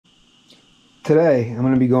Today I'm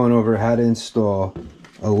going to be going over how to install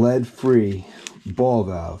a lead-free ball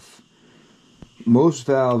valve. Most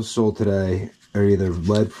valves sold today are either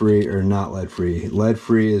lead-free or not lead-free.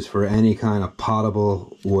 Lead-free is for any kind of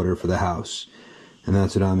potable water for the house. And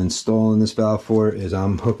that's what I'm installing this valve for, is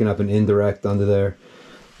I'm hooking up an indirect under there,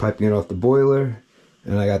 piping it off the boiler,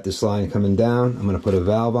 and I got this line coming down. I'm going to put a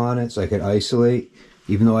valve on it so I can isolate,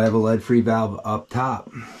 even though I have a lead-free valve up top.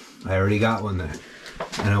 I already got one there.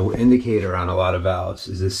 And an indicator on a lot of valves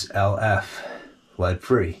is this LF,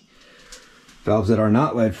 lead-free. Valves that are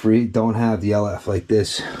not lead-free don't have the LF. Like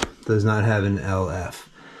this does not have an LF.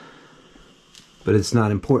 But it's not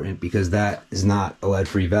important because that is not a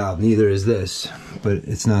lead-free valve. Neither is this, but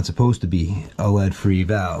it's not supposed to be a lead-free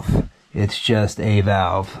valve. It's just a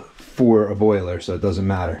valve for a boiler, so it doesn't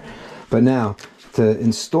matter. But now, to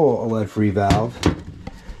install a lead-free valve,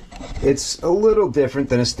 it's a little different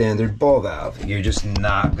than a standard ball valve. You're just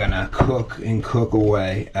not gonna cook and cook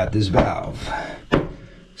away at this valve.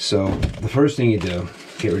 So the first thing you do,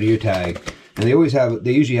 get rid of your tag. And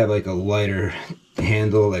they usually have like a lighter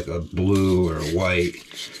handle, like a blue or white.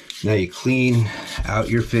 Now you clean out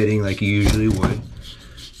your fitting like you usually would,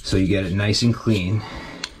 so you get it nice and clean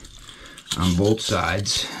on both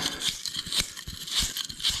sides.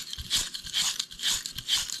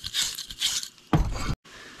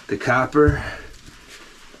 The copper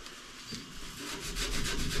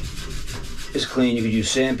is clean. You could use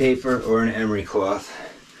sandpaper or an emery cloth.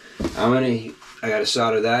 I gotta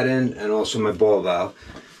solder that in, and also my ball valve.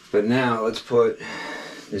 But now let's put,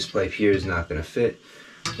 this pipe here is not gonna fit.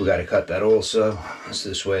 We gotta cut that also, so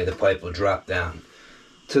this way the pipe will drop down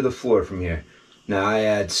to the floor from here. Now I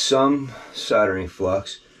add some soldering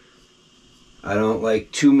flux. I don't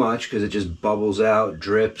like too much because it just bubbles out,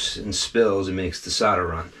 drips, and spills and makes the solder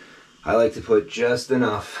run. I like to put just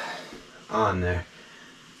enough on there.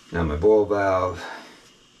 Now my ball valve.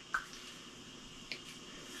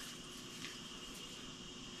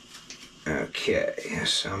 Okay,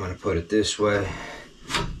 so I'm going to put it this way.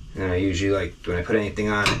 And I usually like, when I put anything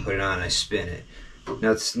on, I put it on and I spin it.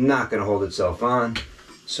 Now it's not going to hold itself on,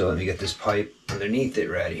 so let me get this pipe underneath it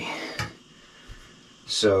ready.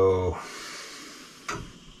 So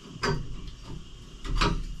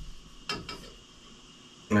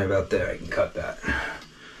right about there, I can cut that.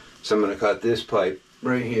 So I'm going to cut this pipe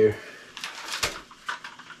right here.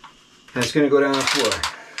 And it's going to go down the floor.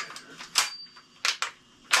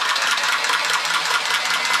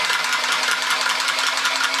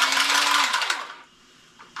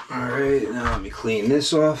 Alright, now let me clean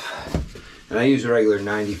this off. And I use a regular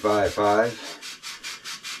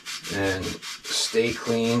 95.5. And stay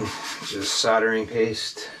clean, just soldering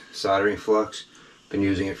paste, soldering flux. Been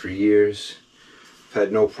using it for years. I've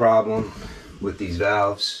had no problem with these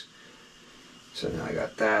valves. So now I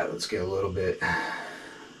got that. Let's get a little bit,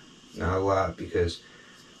 not a lot, because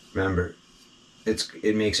remember,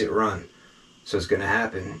 it makes it run. So what's going to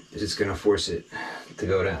happen is it's going to force it to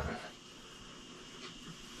go down.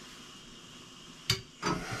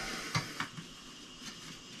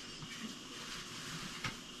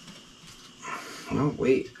 Oh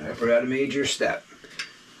wait, I forgot a major step.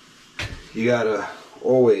 You gotta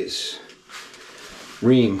always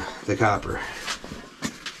ream the copper.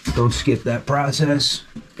 Don't skip that process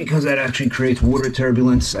because that actually creates water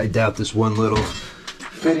turbulence. I doubt this one little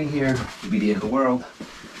fitting here would be the end of the world,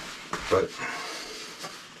 but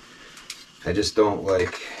I just don't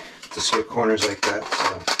like to skip corners like that,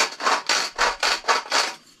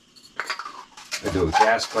 so I do a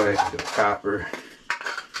gas pipe, I do a copper.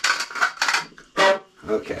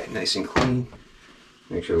 Okay, nice and clean.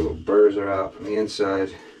 Make sure the little burrs are out from the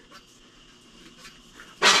inside.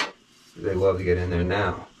 They love to get in there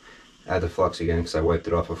now. Add the flux again because I wiped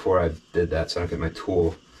it off before I did that, so I don't get my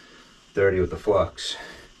tool dirty with the flux.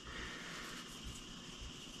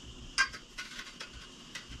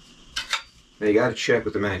 Now you got to check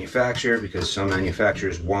with the manufacturer because some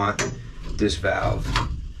manufacturers want this valve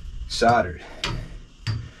soldered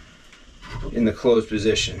in the closed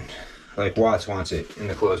position. Like Watts wants it in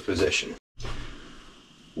the closed position.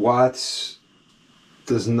 Watts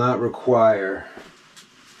does not require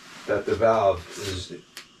that the valve is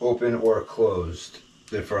open or closed.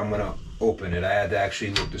 Therefore, I'm going to open it. I had to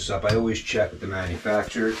actually look this up. I always check with the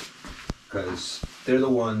manufacturer because they're the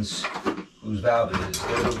ones whose valve it is.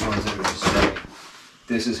 They're the ones that are going to say,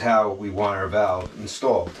 this is how we want our valve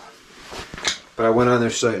installed. But I went on their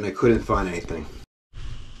site and I couldn't find anything.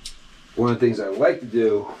 One of the things I like to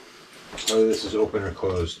do, whether this is open or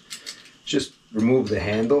closed, just remove the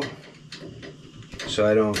handle so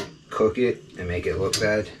I don't cook it and make it look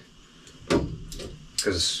bad,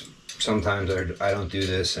 because sometimes I don't do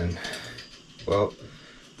this and Well,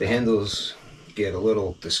 the handles get a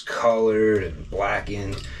little discolored and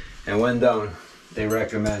blackened, and when done, they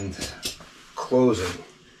recommend closing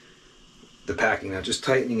the packing nut, just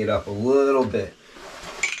tightening it up a little bit.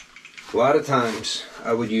 A lot of times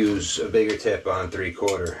I would use a bigger tip on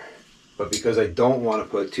 3/4, but because I don't want to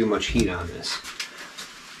put too much heat on this,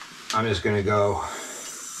 I'm just going to go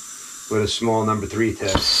with a small number 3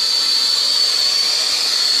 tip.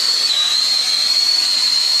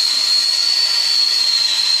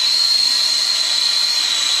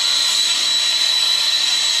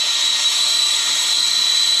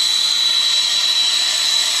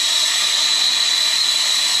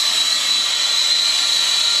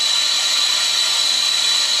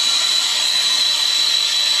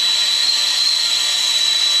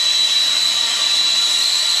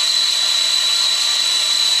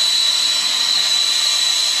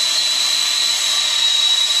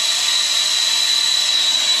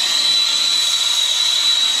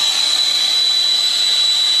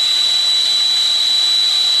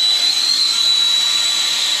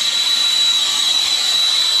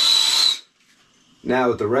 Now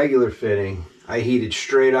with the regular fitting, I heated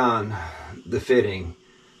straight on the fitting,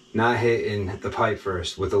 not hitting the pipe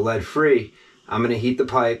first. With the lead-free, I'm going to heat the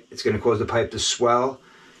pipe. It's going to cause the pipe to swell,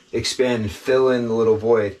 expand, and fill in the little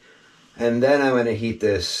void. And then I'm going to heat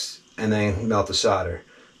this and then melt the solder.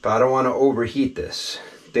 But I don't want to overheat this.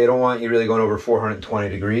 They don't want you really going over 420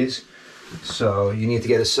 degrees. So you need to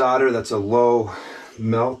get a solder that's a low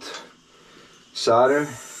melt solder.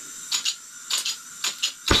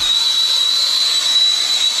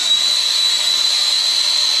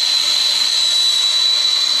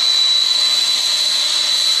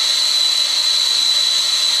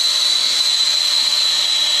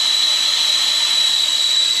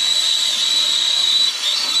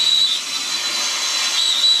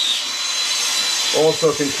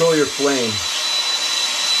 Also, control your flame.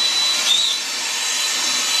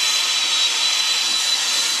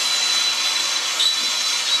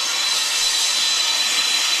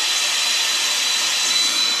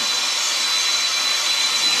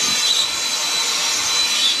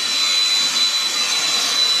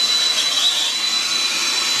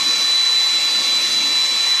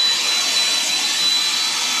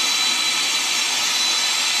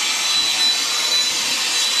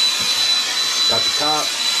 Got the top.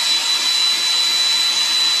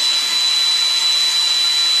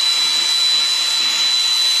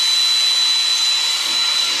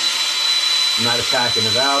 I'm not attacking the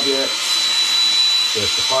valve yet.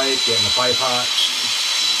 Just the pipe, getting the pipe hot.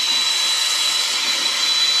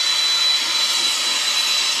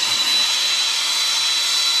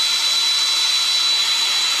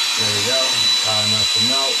 There we go. Hot enough to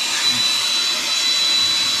melt.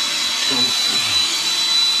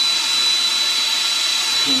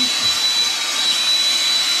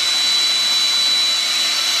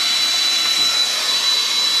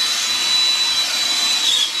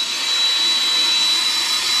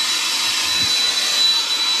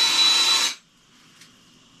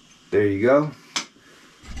 There you go.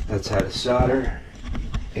 That's how to solder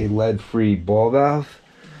a lead-free ball valve.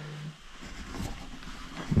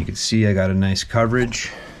 You can see I got a nice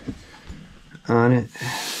coverage on it.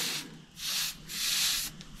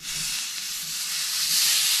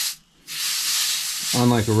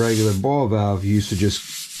 Unlike a regular ball valve, you used to just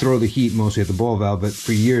throw the heat mostly at the ball valve, but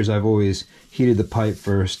for years I've always heated the pipe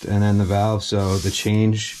first and then the valve, so the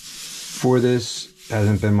change for this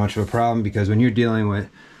hasn't been much of a problem, because when you're dealing with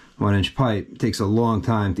 1-inch pipe, it takes a long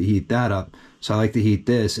time to heat that up. So I like to heat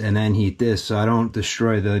this and then heat this so I don't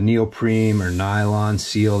destroy the neoprene or nylon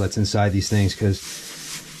seal that's inside these things, because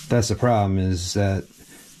that's the problem, is that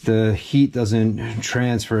the heat doesn't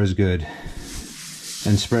transfer as good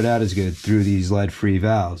and spread out as good through these lead-free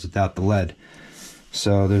valves without the lead.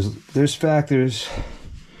 So there's factors,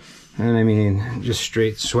 and I mean, just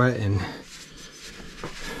straight sweating,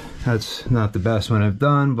 that's not the best one I've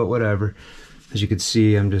done, but whatever. As you can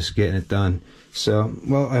see, I'm just getting it done. So,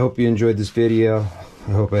 well, I hope you enjoyed this video.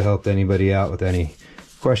 I hope I helped anybody out with any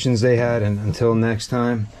questions they had, and until next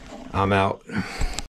time, I'm out.